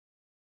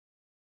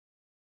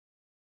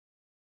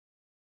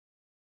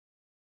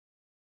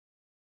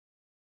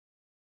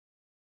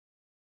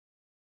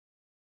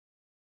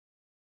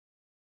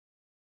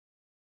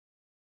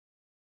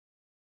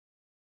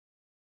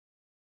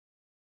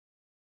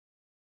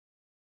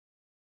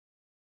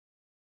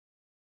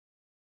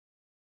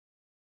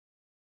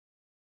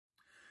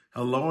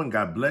Hello and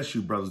God bless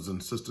you, brothers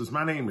and sisters.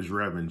 My name is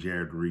Reverend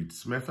Jared Reed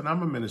Smith, and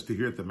I'm a minister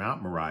here at the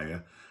Mount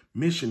Moriah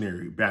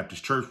Missionary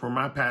Baptist Church, where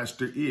my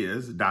pastor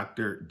is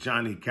Dr.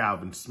 Johnny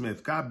Calvin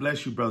Smith. God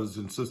bless you, brothers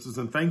and sisters,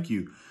 and thank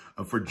you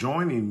for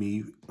joining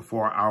me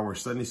for our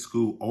Sunday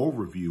School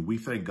overview. We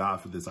thank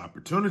God for this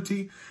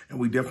opportunity, and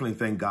we definitely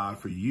thank God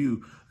for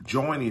you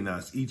joining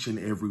us each and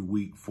every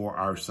week for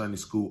our Sunday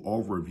School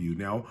overview.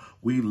 Now,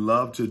 we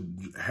love to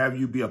have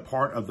you be a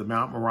part of the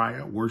Mount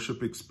Moriah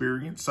worship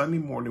experience. Sunday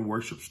morning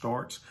worship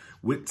starts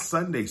with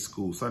Sunday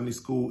School. Sunday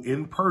School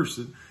in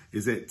person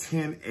is at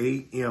 10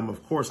 a.m.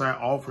 Of course, I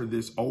offer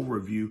this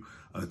overview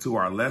to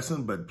our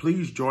lesson, but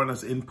please join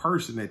us in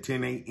person at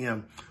 10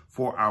 a.m.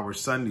 for our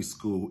Sunday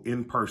School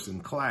in-person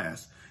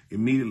class.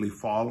 Immediately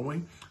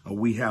following,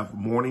 we have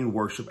morning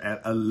worship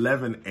at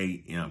 11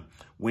 a.m.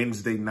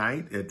 Wednesday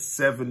night at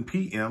 7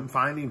 p.m.,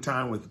 Finding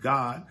Time with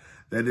God.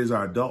 That is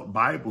our adult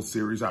Bible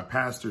series. Our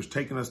pastor's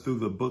taking us through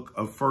the book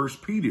of 1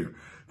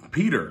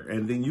 Peter.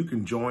 And then you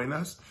can join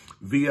us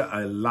via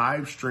a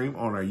live stream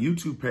on our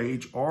YouTube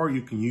page, or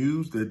you can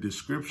use the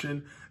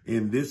description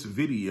in this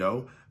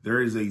video. There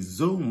is a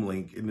Zoom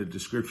link in the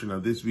description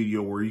of this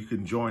video where you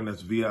can join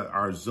us via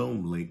our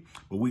Zoom link.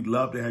 But we'd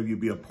love to have you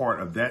be a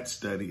part of that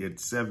study at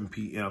 7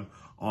 p.m.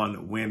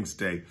 on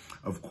Wednesday.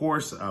 Of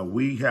course,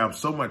 we have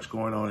so much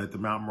going on at the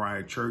Mount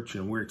Moriah Church,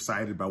 and we're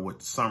excited about what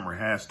the summer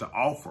has to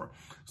offer.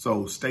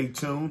 So stay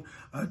tuned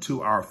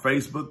to our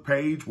Facebook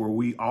page, where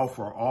we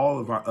offer all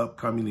of our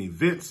upcoming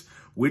events,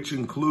 which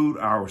include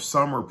our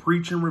summer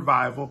preaching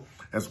revival,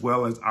 as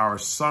well as our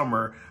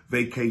summer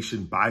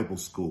vacation Bible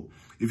school.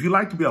 If you'd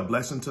like to be a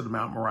blessing to the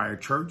Mount Moriah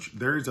Church,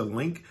 there is a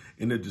link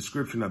in the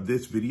description of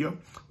this video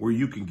where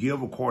you can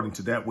give according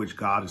to that which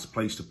God has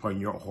placed upon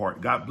your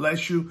heart. God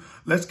bless you.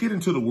 Let's get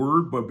into the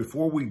word, but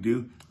before we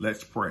do,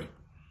 let's pray.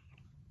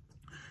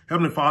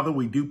 Heavenly Father,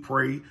 we do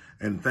pray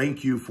and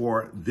thank you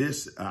for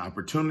this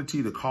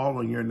opportunity to call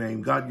on your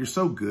name. God, you're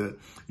so good.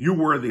 You're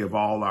worthy of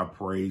all our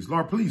praise.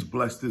 Lord, please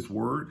bless this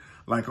word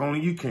like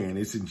only you can.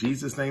 It's in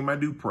Jesus' name I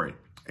do pray.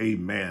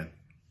 Amen.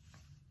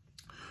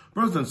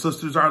 Brothers and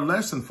sisters, our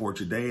lesson for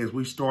today, as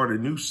we start a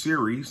new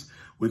series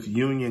with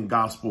Union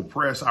Gospel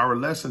Press, our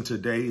lesson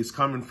today is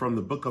coming from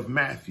the book of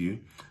Matthew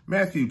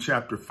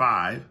chapter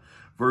 5,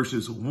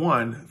 verses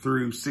 1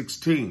 through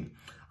 16.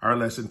 Our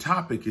lesson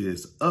topic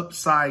is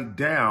Upside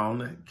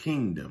Down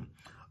Kingdom.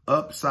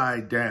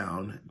 Upside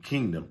Down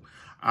Kingdom.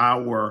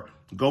 Our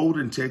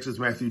golden text is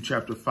Matthew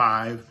chapter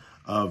 5,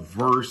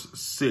 verse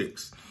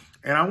 6.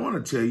 And I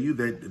want to tell you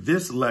that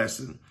this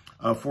lesson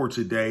for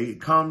today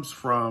comes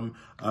from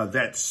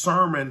that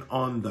Sermon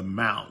on the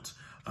Mount,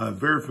 a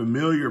very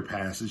familiar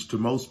passage to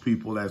most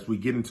people. As we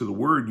get into the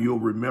word, you'll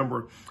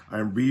remember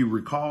and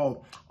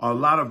recall a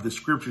lot of the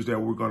scriptures that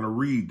we're going to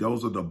read.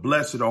 Those are the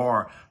blessed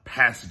are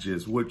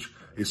passages, which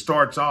it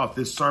starts off.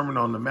 This Sermon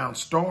on the Mount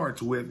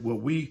starts with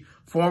what we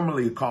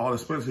formerly call,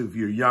 especially if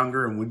you're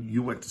younger and when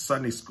you went to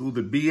Sunday school,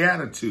 the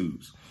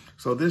Beatitudes.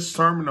 So this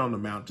Sermon on the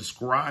Mount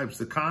describes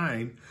the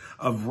kind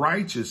of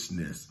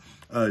righteousness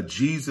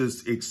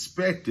Jesus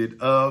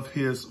expected of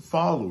his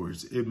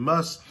followers. It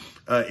must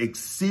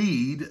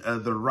exceed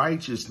the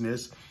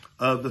righteousness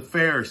of the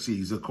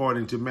Pharisees,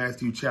 according to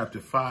Matthew chapter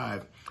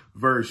 5,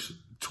 verse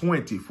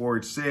 20. For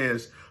it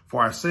says,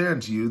 "For I say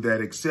unto you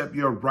that except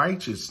your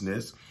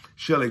righteousness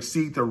shall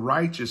exceed the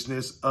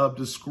righteousness of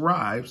the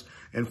scribes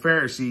and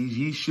Pharisees,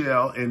 ye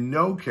shall in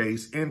no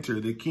case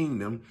enter the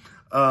kingdom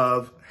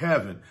of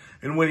heaven."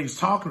 And when he's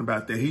talking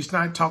about that, he's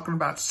not talking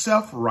about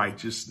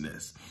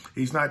self-righteousness.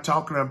 He's not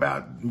talking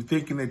about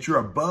thinking that you're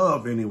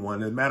above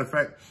anyone. As a matter of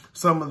fact,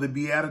 some of the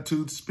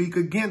Beatitudes speak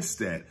against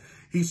that.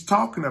 He's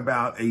talking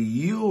about a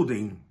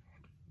yielding,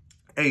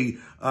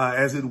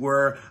 as it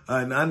were,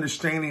 an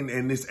understanding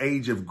in this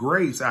age of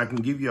grace. I can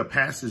give you a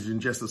passage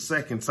in just a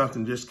second.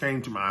 Something just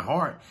came to my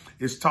heart.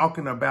 It's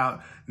talking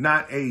about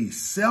not a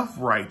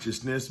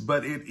self-righteousness,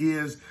 but it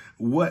is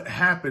what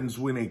happens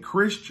when a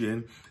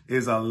Christian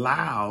is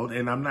allowed,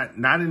 and I'm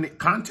not in the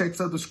context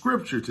of the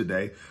scripture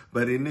today,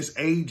 but in this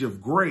age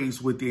of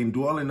grace with the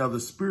indwelling of the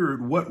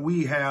Spirit, what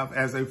we have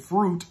as a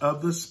fruit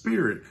of the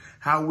Spirit,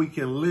 how we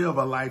can live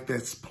a life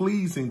that's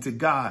pleasing to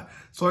God.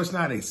 So it's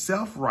not a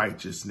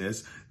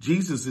self-righteousness.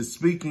 Jesus is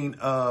speaking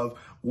of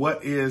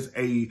what is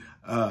a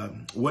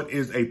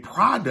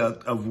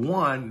product of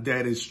one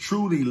that is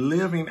truly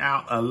living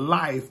out a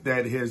life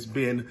that has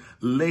been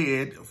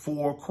led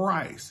for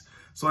Christ.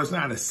 So it's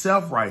not a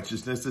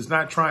self-righteousness. It's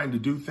not trying to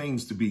do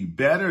things to be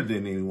better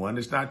than anyone.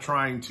 It's not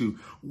trying to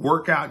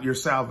work out your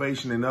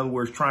salvation. In other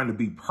words, trying to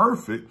be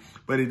perfect,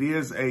 but it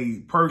is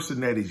a person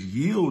that is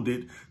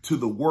yielded to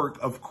the work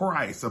of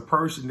Christ, a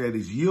person that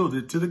is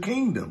yielded to the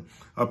kingdom,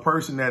 a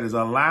person that is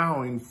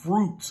allowing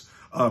fruits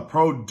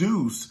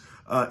produce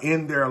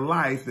in their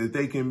life that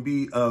they can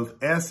be of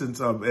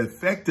essence, of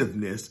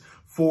effectiveness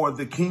for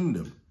the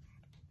kingdom.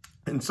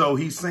 And so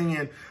he's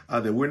saying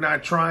that we're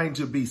not trying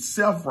to be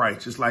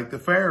self-righteous like the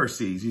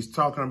Pharisees. He's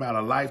talking about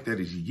a life that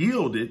is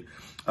yielded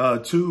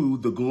to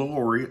the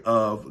glory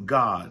of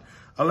God.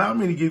 Allow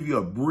me to give you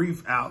a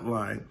brief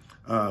outline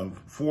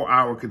for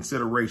our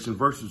consideration.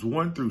 Verses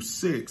 1 through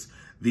 6,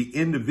 the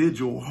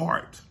individual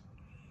heart.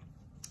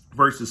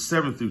 Verses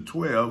 7 through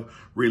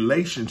 12,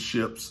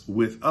 relationships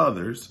with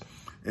others.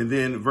 And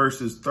then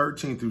verses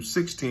 13 through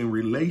 16,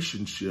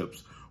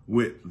 relationships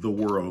with the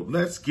world.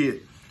 Let's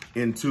get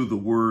into the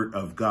word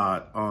of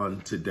God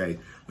on today.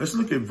 Let's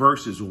look at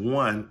verses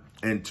 1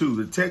 and 2.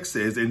 The text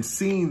says, and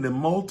seeing the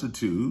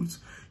multitudes,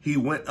 he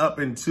went up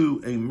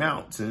into a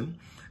mountain,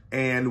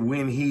 and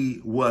when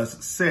he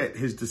was set,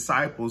 his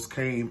disciples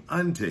came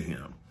unto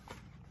him.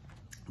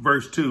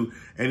 Verse 2,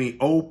 and he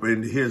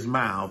opened his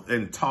mouth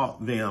and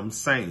taught them,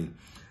 saying.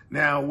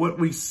 Now, what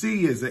we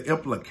see is an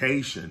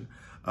implication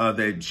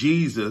that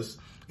Jesus,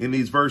 in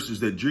these verses,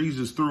 that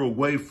Jesus threw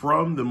away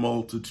from the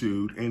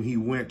multitude and he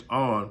went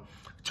on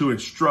to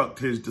instruct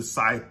his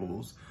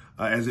disciples,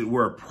 as it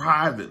were,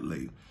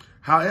 privately.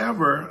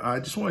 However, I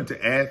just wanted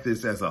to add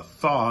this as a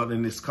thought,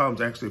 and this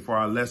comes actually for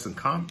our lesson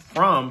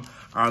from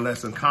our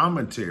lesson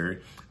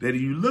commentary, that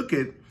if you look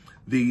at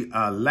the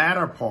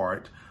latter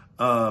part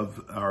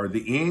of, or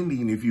the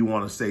ending, if you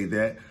want to say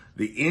that,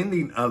 the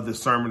ending of the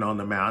Sermon on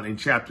the Mount in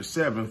chapter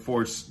 7,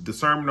 for the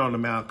Sermon on the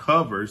Mount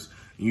covers,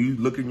 you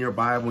look in your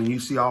Bible and you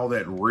see all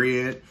that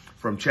red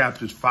from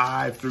chapters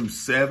 5 through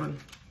 7.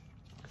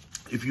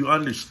 If you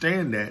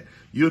understand that,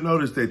 you'll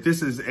notice that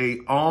this is a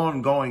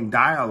ongoing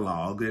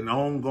dialogue, an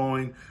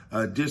ongoing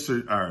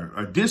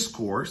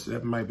discourse,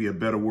 that might be a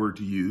better word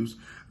to use,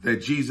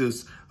 that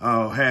Jesus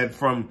had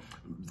from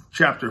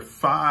chapter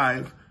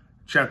 5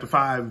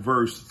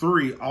 verse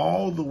 3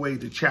 all the way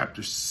to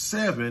chapter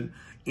 7,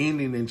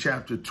 ending in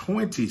chapter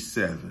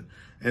 27.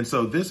 And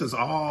so this is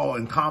all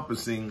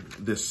encompassing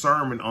the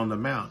Sermon on the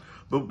Mount.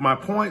 But my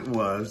point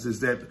is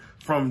that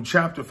from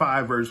chapter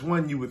 5, verse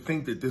 1, you would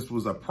think that this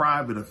was a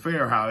private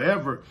affair.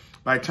 However,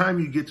 by the time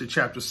you get to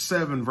chapter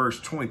 7, verse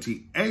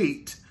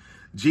 28,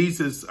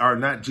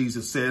 not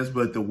Jesus says,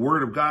 but the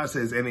word of God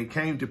says, and it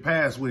came to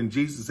pass when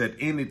Jesus had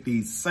ended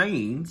these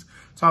sayings,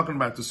 talking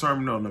about the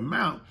Sermon on the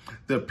Mount,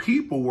 the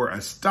people were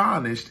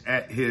astonished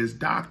at his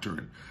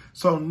doctrine.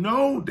 So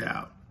no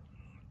doubt,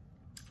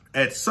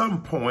 at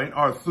some point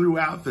or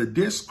throughout the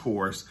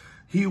discourse,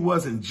 he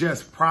wasn't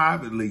just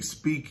privately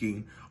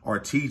speaking or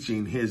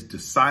teaching his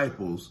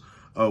disciples,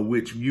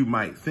 which you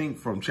might think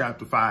from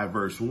chapter 5,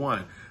 verse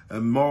 1.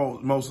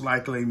 Most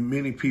likely,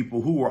 many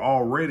people who were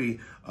already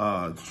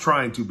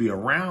trying to be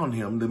around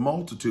him, the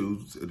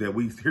multitudes that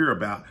we hear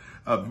about,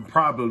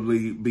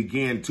 probably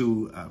began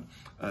to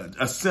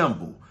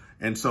assemble.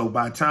 And so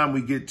by the time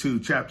we get to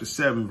chapter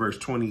 7, verse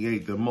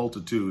 28, the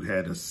multitude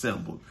had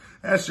assembled.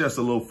 That's just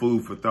a little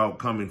food for thought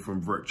coming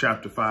from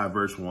chapter 5,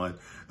 verse 1.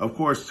 Of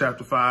course,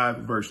 chapter 5,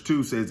 verse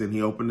 2 says, and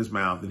he opened his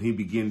mouth and he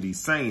began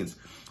these sayings.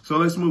 So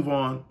let's move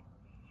on.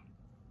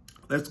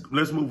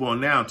 Let's move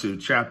on now to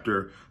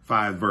chapter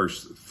 5,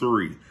 verse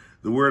 3.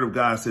 The word of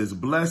God says,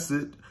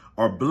 blessed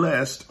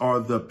are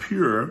the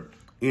pure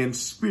in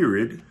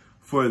spirit,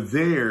 for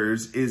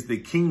theirs is the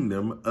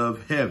kingdom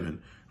of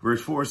heaven.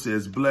 Verse 4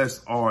 says,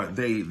 blessed are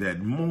they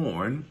that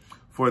mourn,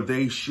 for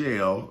they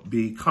shall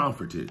be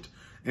comforted.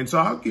 And so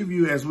I'll give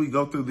you, as we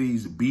go through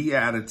these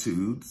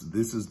Beatitudes,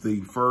 this is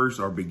the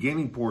first or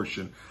beginning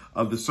portion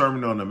of the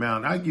Sermon on the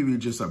Mount. I'll give you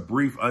just a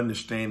brief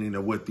understanding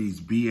of what these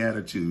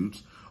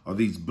Beatitudes or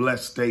these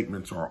blessed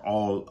statements are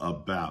all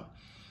about.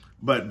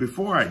 But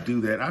before I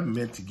do that, I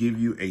meant to give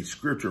you a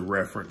scripture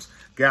reference,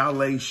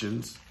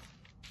 Galatians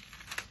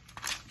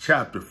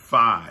chapter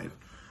 5.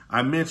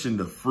 I mentioned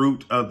the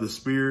fruit of the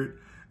Spirit,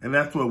 and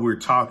that's what we're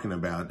talking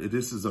about.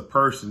 This is a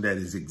person that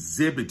is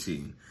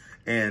exhibiting.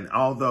 And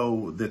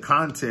although the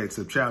context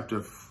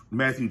of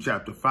Matthew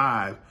chapter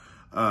 5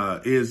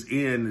 is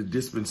in the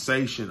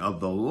dispensation of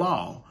the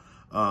law,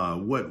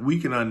 what we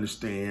can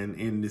understand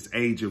in this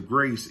age of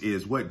grace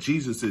is what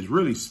Jesus is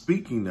really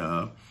speaking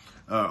of,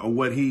 or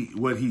what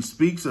he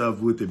speaks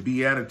of with the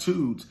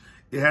Beatitudes.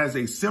 It has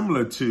a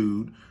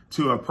similitude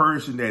to a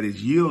person that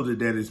is yielded,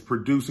 that is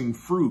producing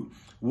fruit.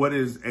 What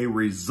is a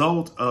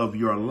result of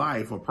your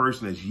life? A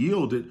person that's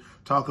yielded.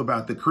 Talk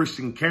about the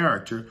Christian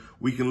character.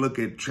 We can look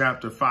at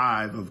chapter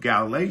 5 of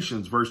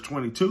Galatians, verse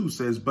 22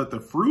 says, but the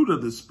fruit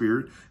of the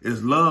Spirit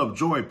is love,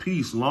 joy,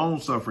 peace,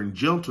 long-suffering,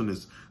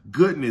 gentleness,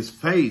 goodness,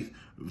 faith.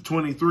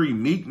 23,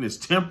 meekness,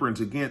 temperance.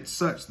 Against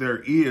such there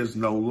is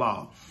no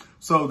law.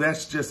 So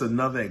that's just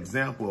another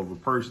example of a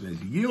person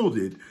that's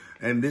yielded.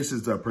 And this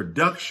is a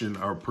production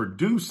or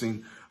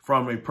producing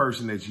from a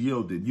person that's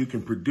yielded. You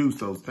can produce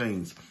those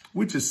things,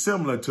 which is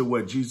similar to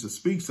what Jesus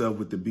speaks of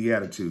with the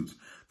Beatitudes.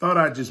 Thought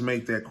I'd just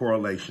make that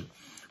correlation.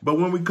 But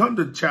when we come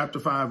to chapter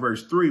 5,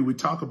 verse 3, we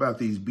talk about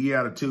these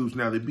Beatitudes.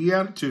 Now, the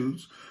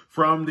Beatitudes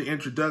from the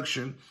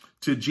introduction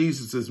to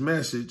Jesus's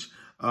message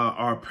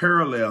are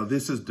parallel.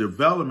 This is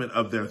development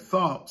of their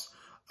thoughts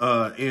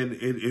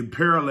in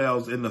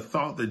parallels in the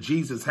thought that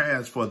Jesus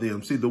has for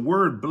them. See, the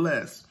word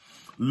blessed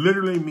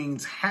literally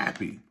means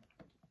happy.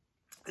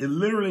 It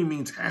literally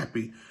means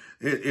happy.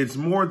 It's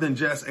more than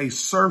just a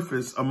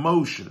surface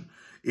emotion.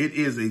 It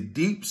is a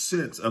deep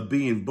sense of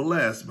being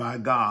blessed by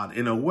God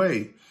in a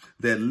way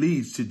that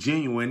leads to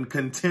genuine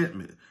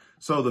contentment.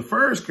 So the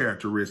first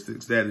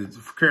characteristic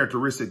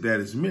that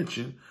is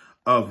mentioned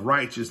of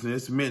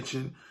righteousness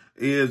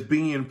is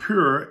being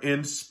pure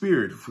in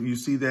spirit. You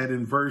see that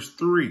in verse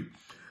 3.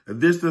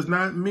 This does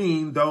not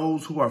mean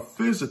those who are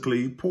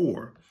physically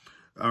poor.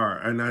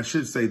 And I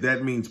should say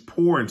that means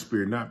poor in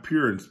spirit, not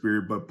pure in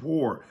spirit, but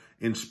poor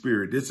in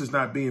spirit. This is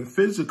not being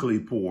physically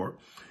poor.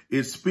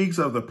 It speaks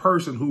of the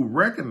person who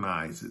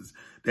recognizes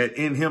that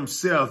in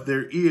himself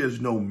there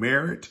is no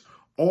merit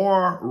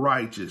or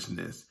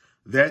righteousness.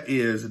 That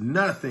is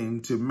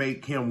nothing to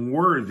make him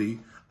worthy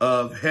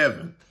of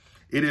heaven.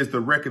 It is the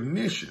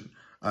recognition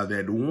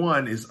that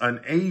one is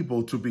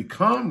unable to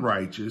become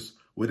righteous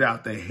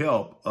without the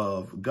help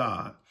of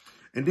God.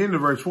 And then in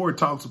verse 4, it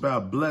talks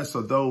about blessed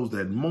are those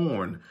that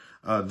mourn.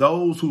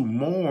 Those who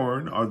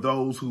mourn are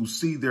those who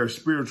see their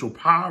spiritual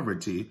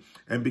poverty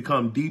and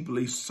become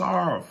deeply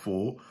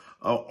sorrowful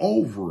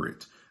over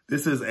it.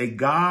 This is a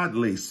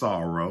godly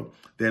sorrow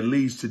that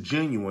leads to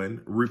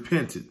genuine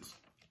repentance.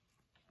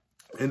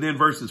 And then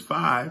verses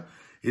 5,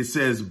 it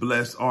says,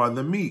 blessed are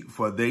the meek,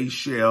 for they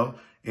shall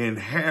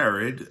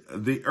inherit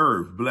the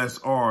earth. Blessed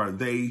are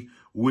they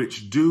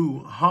which do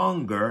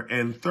hunger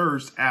and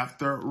thirst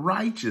after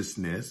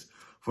righteousness,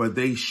 for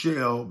they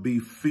shall be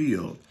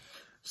filled.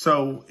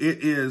 So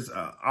it is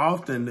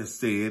often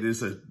said,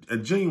 it's a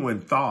genuine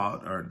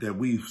thought that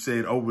we've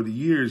said over the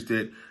years,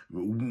 that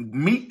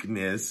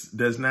meekness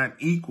does not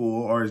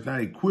equal or is not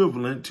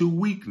equivalent to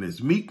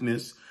weakness.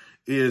 Meekness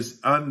is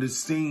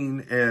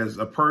underseen as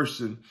a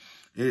person.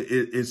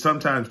 It's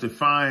sometimes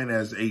defined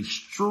as a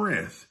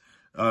strength,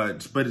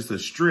 but it's a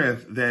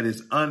strength that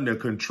is under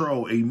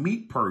control. A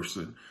meek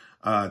person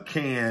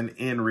can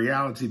in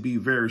reality be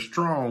very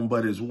strong,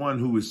 but is one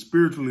who is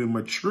spiritually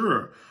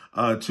mature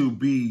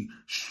to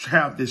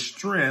have this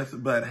strength,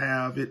 but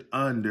have it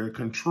under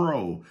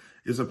control.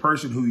 Is a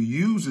person who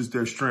uses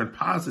their strength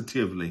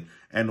positively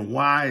and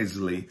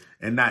wisely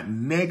and not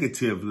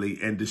negatively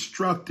and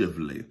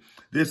destructively.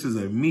 This is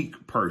a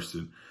meek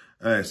person.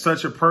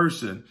 Such a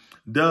person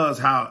does,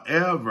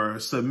 however,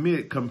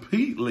 submit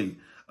completely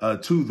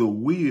to the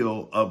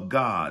will of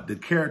God. The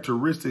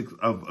characteristics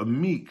of a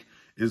meek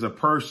is a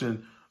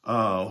person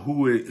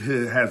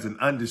who has an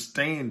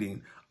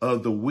understanding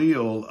of the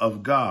will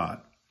of God.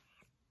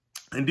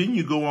 And then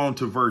you go on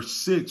to verse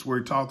 6, where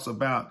it talks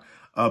about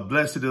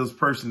blessed is the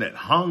person that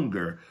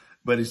hunger,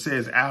 but it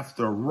says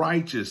after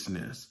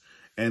righteousness.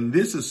 And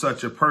this is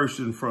such a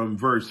person from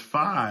verse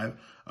 5.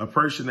 A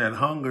person that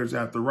hungers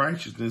after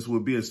righteousness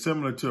would be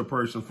similar to a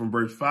person from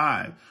verse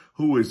 5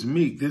 who is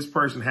meek. This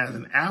person has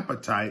an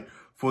appetite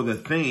for the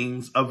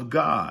things of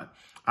God.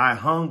 I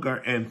hunger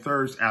and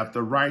thirst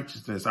after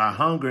righteousness. I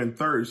hunger and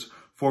thirst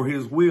for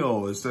his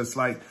will. It's just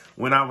like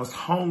when I was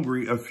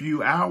hungry a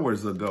few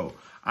hours ago.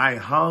 I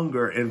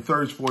hunger and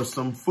thirst for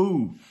some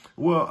food.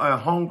 Well, a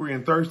hungry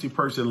and thirsty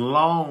person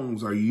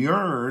longs or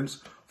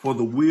yearns for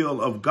the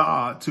will of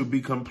God to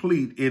be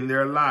complete in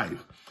their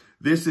life.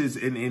 This is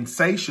an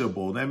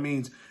insatiable. That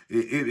means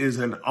it is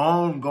an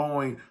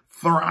ongoing,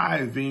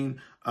 thriving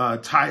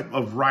type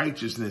of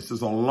righteousness.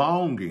 It's a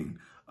longing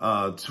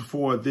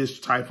for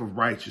this type of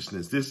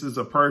righteousness. This is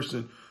a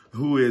person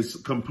who is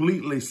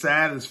completely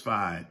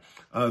satisfied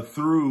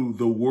through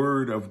the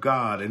word of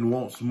God and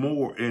wants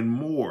more and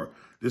more.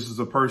 This is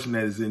a person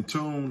that is in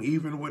tune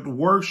even with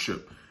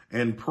worship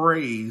and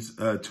praise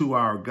to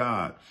our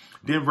God.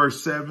 Then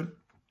verse 7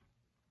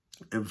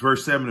 and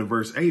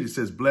verse 8, it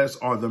says, blessed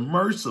are the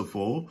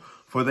merciful,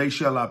 for they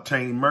shall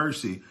obtain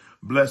mercy.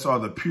 Blessed are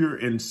the pure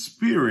in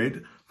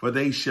spirit, for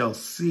they shall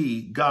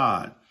see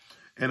God.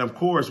 And of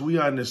course, we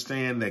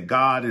understand that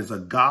God is a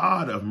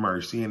God of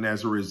mercy. And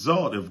as a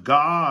result, if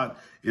God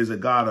is a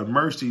God of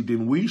mercy,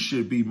 then we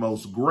should be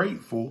most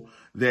grateful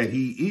that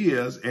he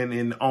is.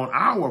 And on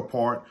our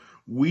part,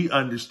 we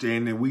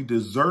understand that we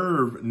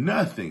deserve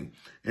nothing.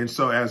 And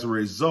so as a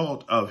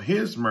result of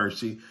his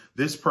mercy,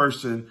 this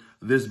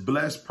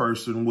blessed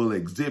person will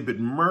exhibit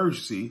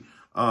mercy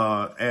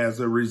as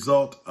a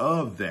result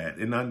of that,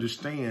 and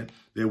understand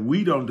that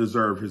we don't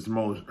deserve his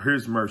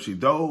mercy.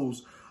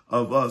 Those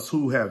of us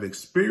who have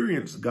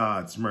experienced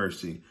God's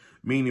mercy,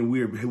 meaning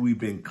we've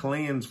been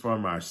cleansed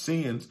from our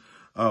sins,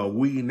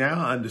 we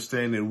now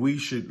understand that we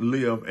should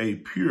live a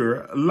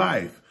pure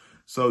life.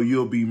 So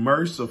you'll be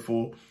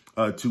merciful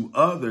to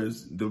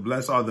others. The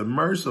blessed are the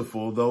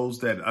merciful, those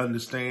that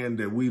understand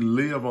that we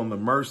live on the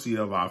mercy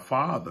of our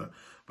Father.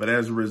 But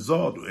as a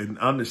result, in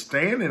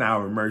understanding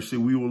our mercy,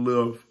 we will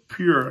live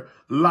pure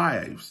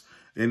lives.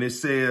 And it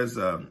says,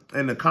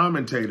 and the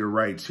commentator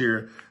writes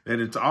here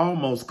that it's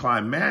almost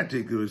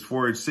climactic,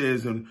 for it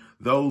says, and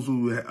those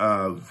who,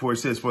 for it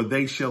says, for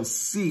they shall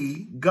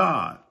see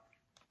God.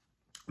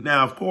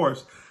 Now, of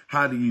course,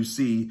 how do you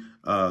see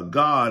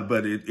God?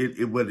 But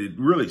it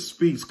really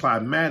speaks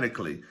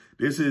climatically.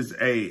 This is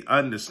a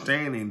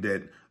understanding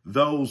that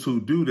those who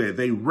do that,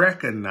 they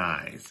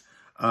recognize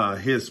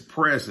his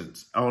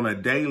presence on a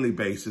daily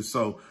basis.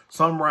 So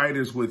some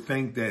writers would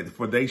think that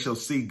for they shall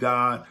see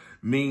God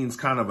means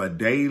kind of a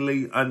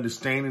daily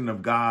understanding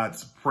of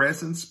God's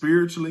presence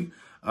spiritually.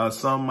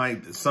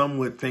 Some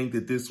would think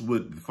that this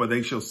would, for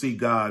they shall see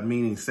God,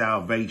 meaning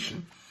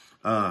salvation.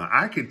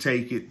 I could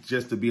take it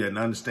just to be an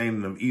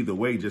understanding of either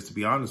way, just to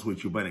be honest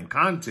with you. But in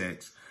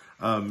context,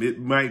 it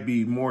might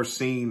be more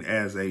seen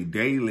as a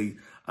daily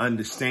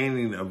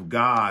understanding of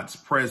God's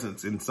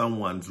presence in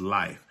someone's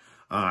life.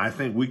 I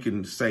think we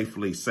can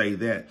safely say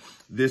that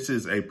this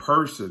is a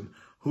person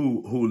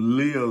who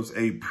lives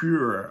a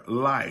pure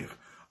life.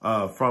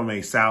 From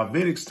a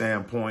salvific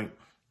standpoint,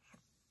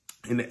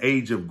 in the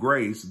age of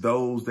grace,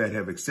 those that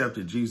have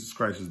accepted Jesus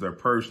Christ as their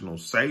personal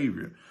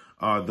Savior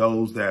are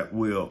those that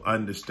will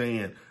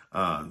understand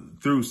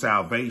through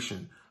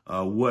salvation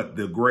what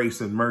the grace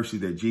and mercy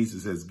that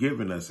Jesus has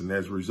given us. And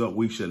as a result,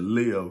 we should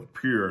live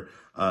pure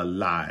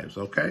lives.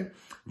 Okay.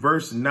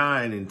 Verse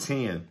 9 and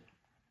 10.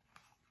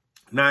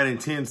 9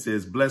 and 10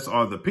 says, blessed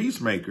are the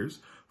peacemakers,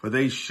 for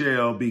they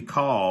shall be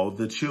called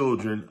the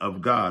children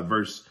of God.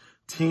 Verse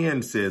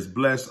 10 says,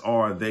 blessed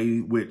are they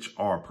which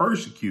are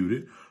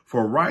persecuted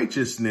for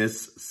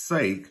righteousness'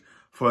 sake,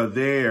 for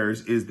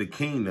theirs is the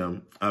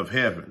kingdom of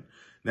heaven.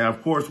 Now,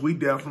 of course, we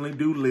definitely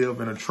do live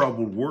in a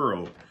troubled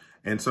world.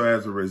 And so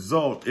as a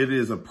result, it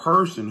is a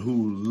person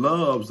who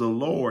loves the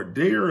Lord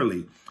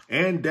dearly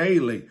and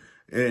daily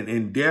and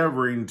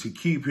endeavoring to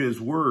keep his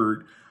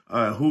word,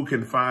 who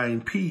can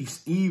find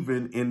peace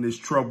even in this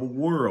troubled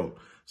world.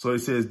 So it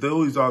says,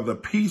 those are the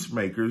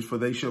peacemakers, for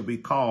they shall be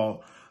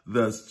called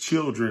the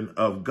children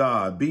of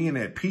God. Being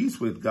at peace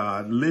with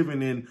God,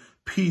 living in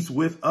peace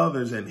with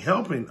others, and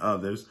helping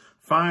others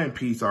find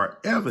peace are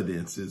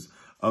evidences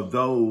of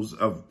those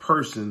of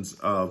persons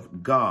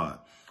of God.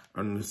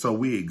 And so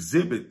we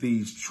exhibit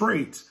these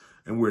traits,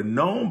 and we're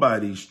known by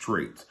these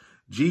traits.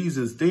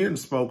 Jesus then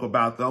spoke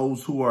about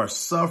those who are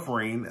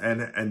suffering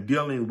and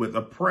dealing with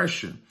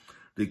oppression.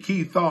 The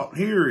key thought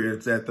here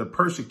is that the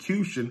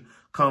persecution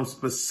comes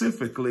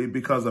specifically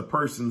because a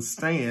person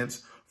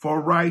stands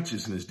for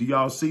righteousness. Do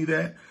y'all see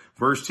that?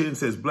 Verse 10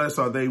 says, blessed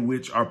are they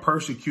which are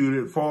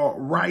persecuted for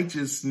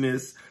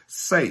righteousness'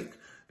 sake.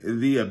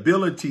 The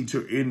ability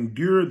to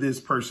endure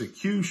this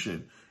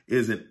persecution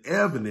is an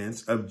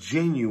evidence of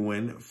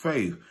genuine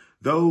faith.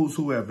 Those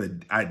who have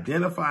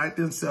identified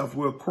themselves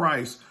with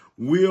Christ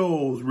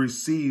will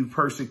receive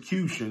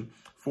persecution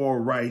for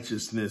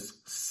righteousness'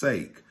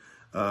 sake.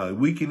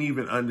 We can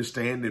even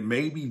understand that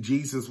maybe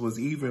Jesus was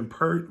even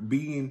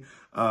being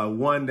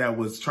one that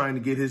was trying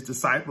to get his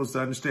disciples to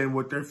understand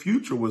what their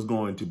future was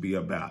going to be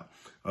about.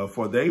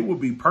 For they will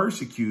be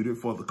persecuted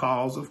for the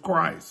cause of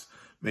Christ.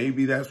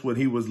 Maybe that's what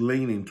he was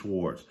leaning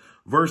towards.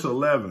 Verse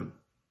 11,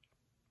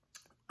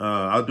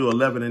 I'll do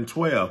 11 and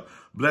 12.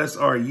 Blessed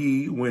are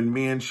ye when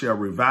men shall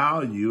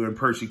revile you and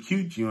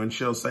persecute you and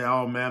shall say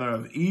all manner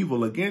of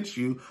evil against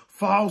you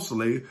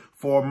falsely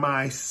for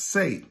my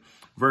sake.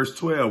 Verse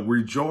 12,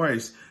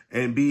 rejoice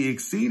and be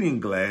exceeding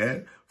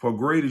glad, for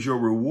great is your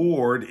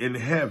reward in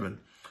heaven.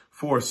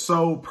 For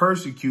so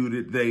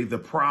persecuted they the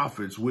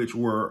prophets which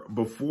were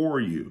before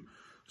you.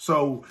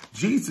 So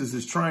Jesus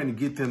is trying to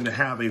get them to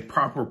have a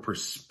proper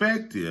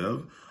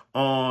perspective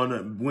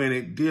on when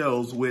it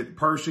deals with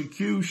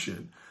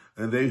persecution.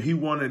 And he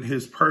wanted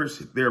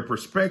their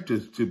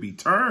perspective to be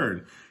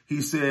turned.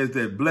 He says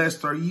that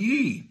blessed are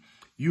ye.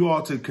 You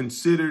ought to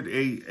consider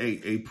it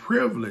a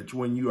privilege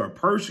when you are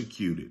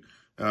persecuted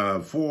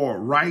for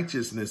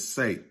righteousness'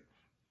 sake.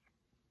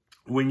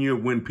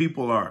 When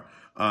people are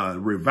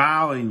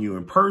reviling you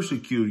and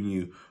persecuting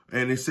you,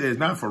 and it says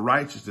not for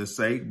righteousness'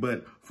 sake,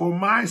 but for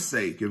my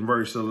sake in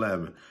verse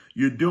 11.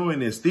 You're doing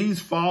this. These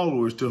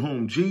followers to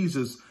whom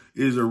Jesus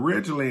is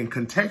originally and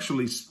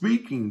contextually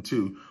speaking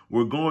to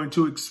were going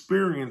to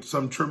experience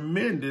some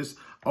tremendous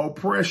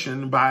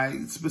oppression by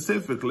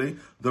specifically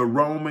the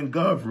Roman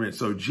government.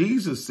 So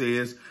Jesus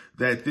says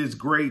that this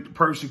great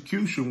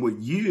persecution would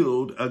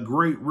yield a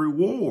great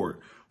reward.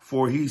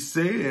 For he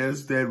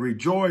says that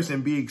rejoice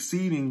and be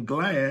exceeding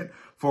glad,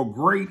 for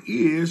great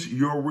is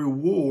your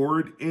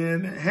reward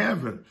in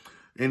heaven.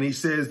 And he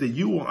says that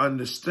you will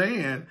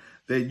understand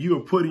that you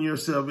are putting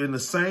yourself in the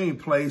same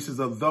places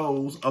of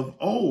those of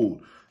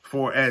old.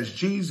 For as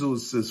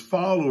Jesus'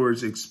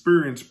 followers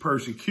experienced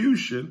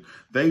persecution,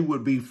 they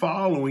would be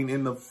following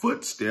in the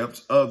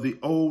footsteps of the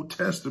Old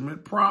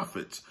Testament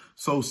prophets.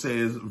 So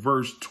says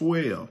verse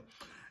 12.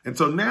 And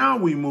so now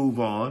we move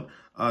on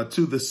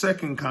to the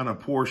second kind of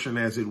portion,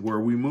 as it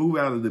were. We move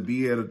out of the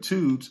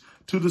Beatitudes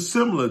to the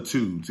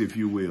similitudes, if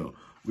you will.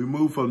 We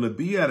move from the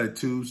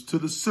Beatitudes to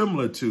the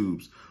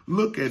similitudes.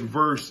 Look at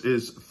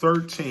verses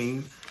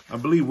 13. I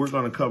believe we're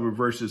going to cover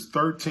verses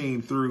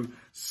 13 through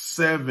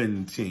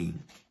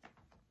 17.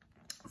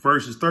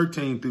 Verses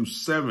 13 through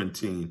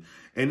 17.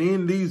 And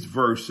in these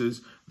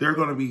verses, there are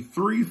going to be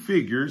three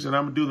figures, and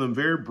I'm going to do them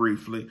very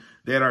briefly,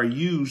 that are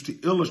used to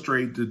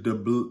illustrate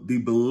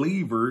the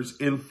believer's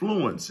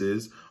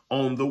influences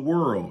on the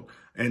world.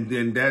 And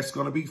then that's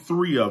going to be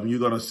three of them. You're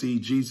going to see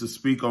Jesus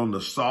speak on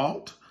the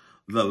salt,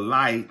 the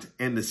light,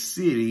 and the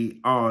city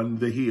on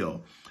the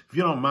hill. If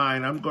you don't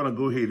mind, I'm going to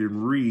go ahead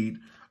and read.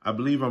 I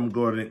believe I'm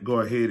going to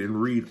go ahead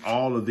and read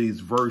all of these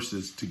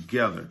verses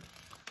together.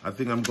 I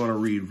think I'm going to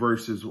read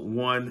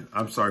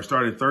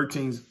starting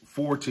 13,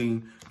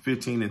 14,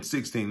 15, and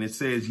 16. It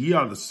says, ye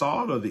are the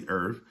salt of the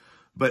earth,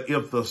 but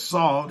if the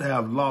salt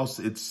have lost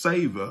its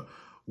savor,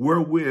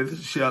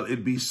 wherewith shall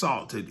it be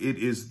salted? It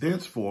is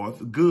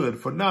thenceforth good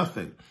for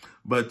nothing,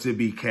 but to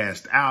be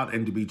cast out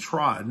and to be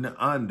trodden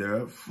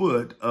under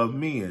foot of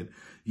men.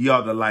 Ye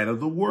are the light of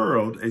the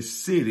world. A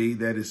city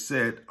that is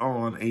set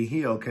on a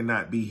hill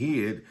cannot be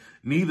hid.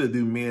 Neither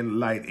do men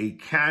light a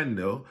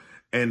candle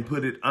and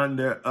put it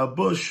under a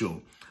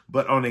bushel,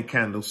 but on a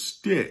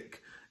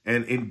candlestick,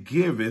 and it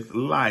giveth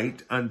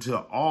light unto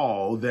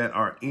all that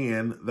are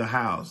in the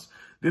house.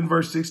 Then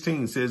verse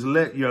 16 says,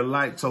 let your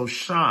light so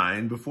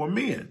shine before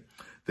men,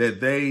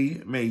 that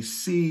they may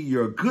see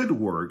your good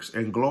works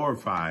and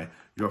glorify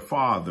your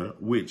Father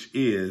which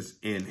is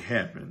in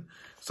heaven.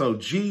 So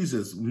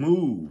Jesus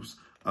moves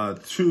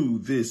to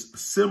this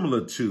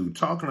similitude,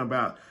 talking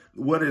about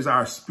what is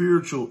our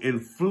spiritual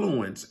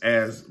influence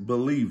as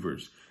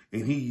believers.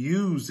 And he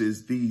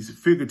uses these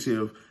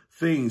figurative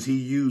things. He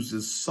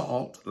uses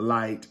salt,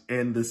 light,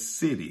 and the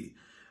city.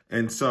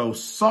 And so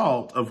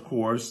salt, of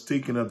course,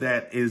 thinking of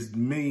that it's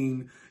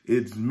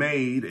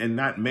made and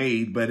not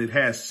made, but it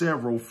has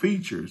several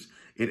features.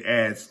 It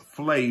adds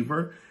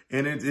flavor,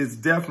 and it is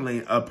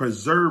definitely a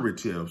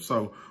preservative.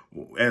 So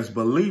as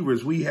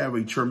believers, we have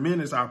a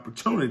tremendous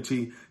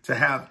opportunity to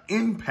have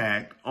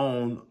impact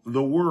on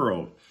the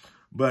world.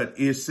 But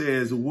it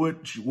says,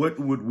 what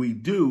would we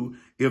do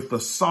if the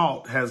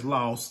salt has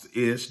lost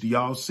its? Do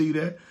y'all see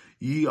that?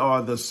 Ye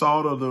are the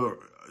salt of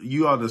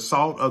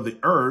the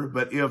earth,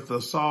 but if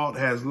the salt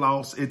has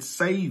lost its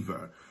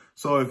savor.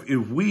 So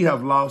if we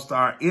have lost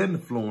our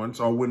influence,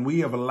 or when we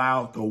have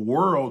allowed the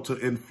world to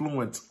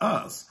influence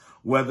us,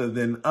 rather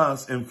than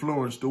us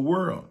influence the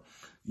world.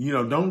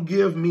 Don't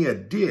give me a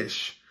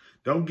dish.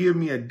 Don't give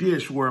me a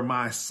dish where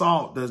my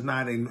salt does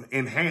not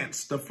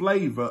enhance the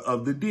flavor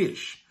of the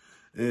dish.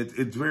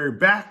 It's very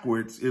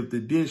backwards if the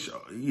dish,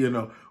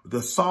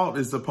 the salt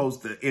is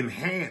supposed to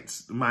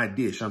enhance my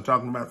dish. I'm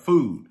talking about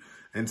food.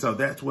 And so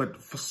that's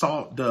what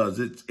salt does.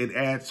 It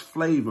adds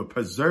flavor,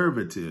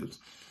 preservatives.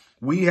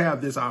 We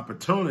have this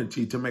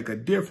opportunity to make a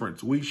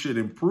difference. We should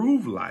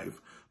improve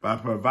life by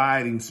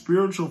providing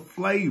spiritual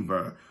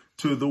flavor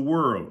to the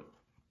world.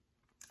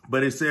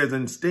 But it says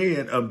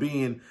instead of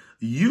being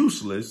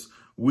useless,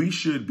 we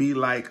should be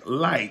like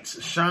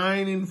lights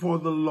shining for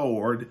the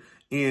Lord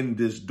in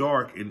this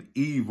dark and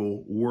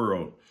evil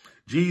world.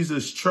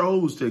 Jesus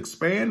chose to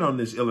expand on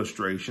this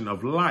illustration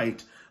of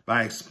light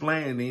by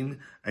explaining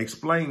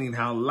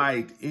how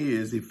light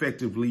is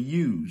effectively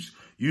used.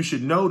 You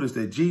should notice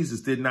that Jesus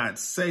did not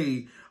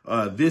say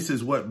this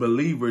is what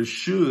believers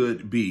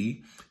should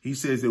be. He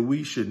says that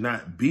we should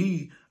not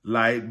be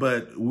light,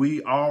 but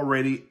we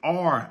already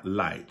are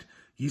light.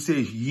 He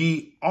says,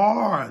 ye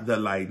are the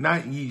light,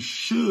 not ye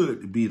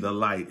should be the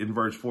light. In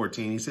verse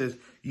 14, he says,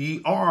 ye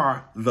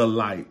are the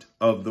light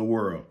of the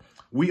world.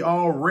 We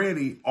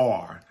already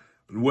are.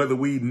 Whether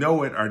we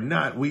know it or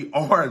not, we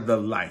are the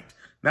light.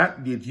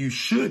 Not that you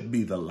should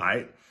be the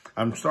light.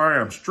 I'm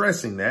sorry I'm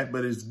stressing that,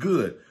 but it's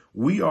good.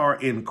 We are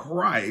in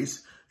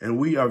Christ, and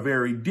we are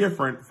very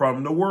different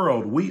from the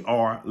world. We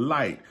are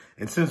light.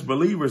 And since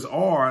believers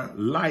are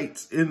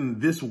lights in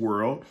this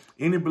world,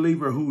 any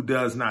believer who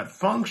does not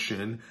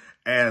function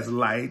as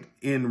light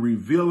in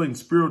revealing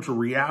spiritual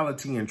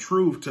reality and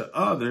truth to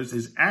others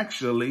is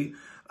actually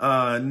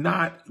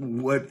not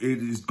what it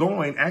is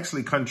going,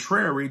 actually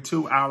contrary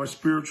to our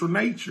spiritual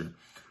nature.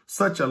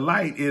 Such a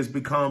light is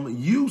become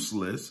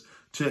useless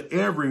to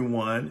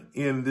everyone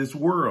in this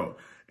world.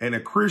 And a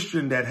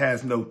Christian that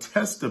has no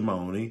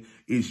testimony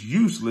is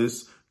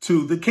useless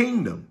to the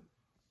kingdom.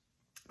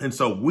 And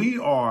so we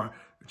are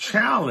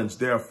challenged,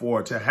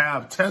 therefore, to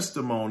have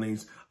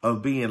testimonies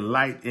of being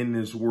light in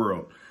this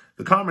world.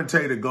 The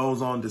commentator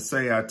goes on to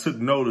say, I took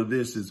note of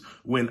this, is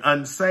when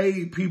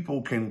unsaved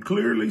people can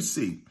clearly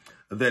see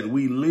that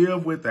we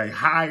live with a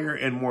higher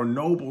and more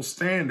noble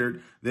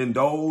standard than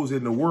those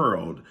in the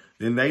world,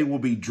 then they will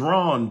be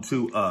drawn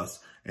to us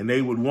and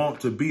they would want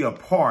to be a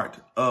part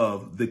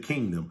of the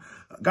kingdom.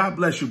 God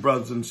bless you,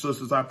 brothers and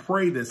sisters. I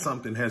pray that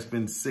something has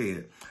been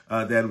said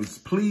that was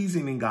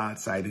pleasing in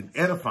God's sight and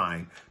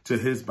edifying to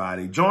his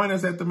body. Join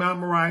us at the Mount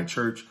Moriah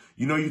Church.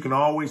 You know, you can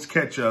always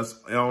catch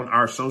us on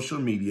our social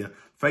media,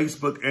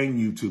 Facebook and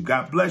YouTube.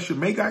 God bless you.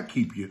 May God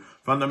keep you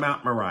from the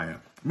Mount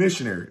Moriah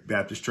Missionary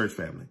Baptist Church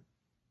family.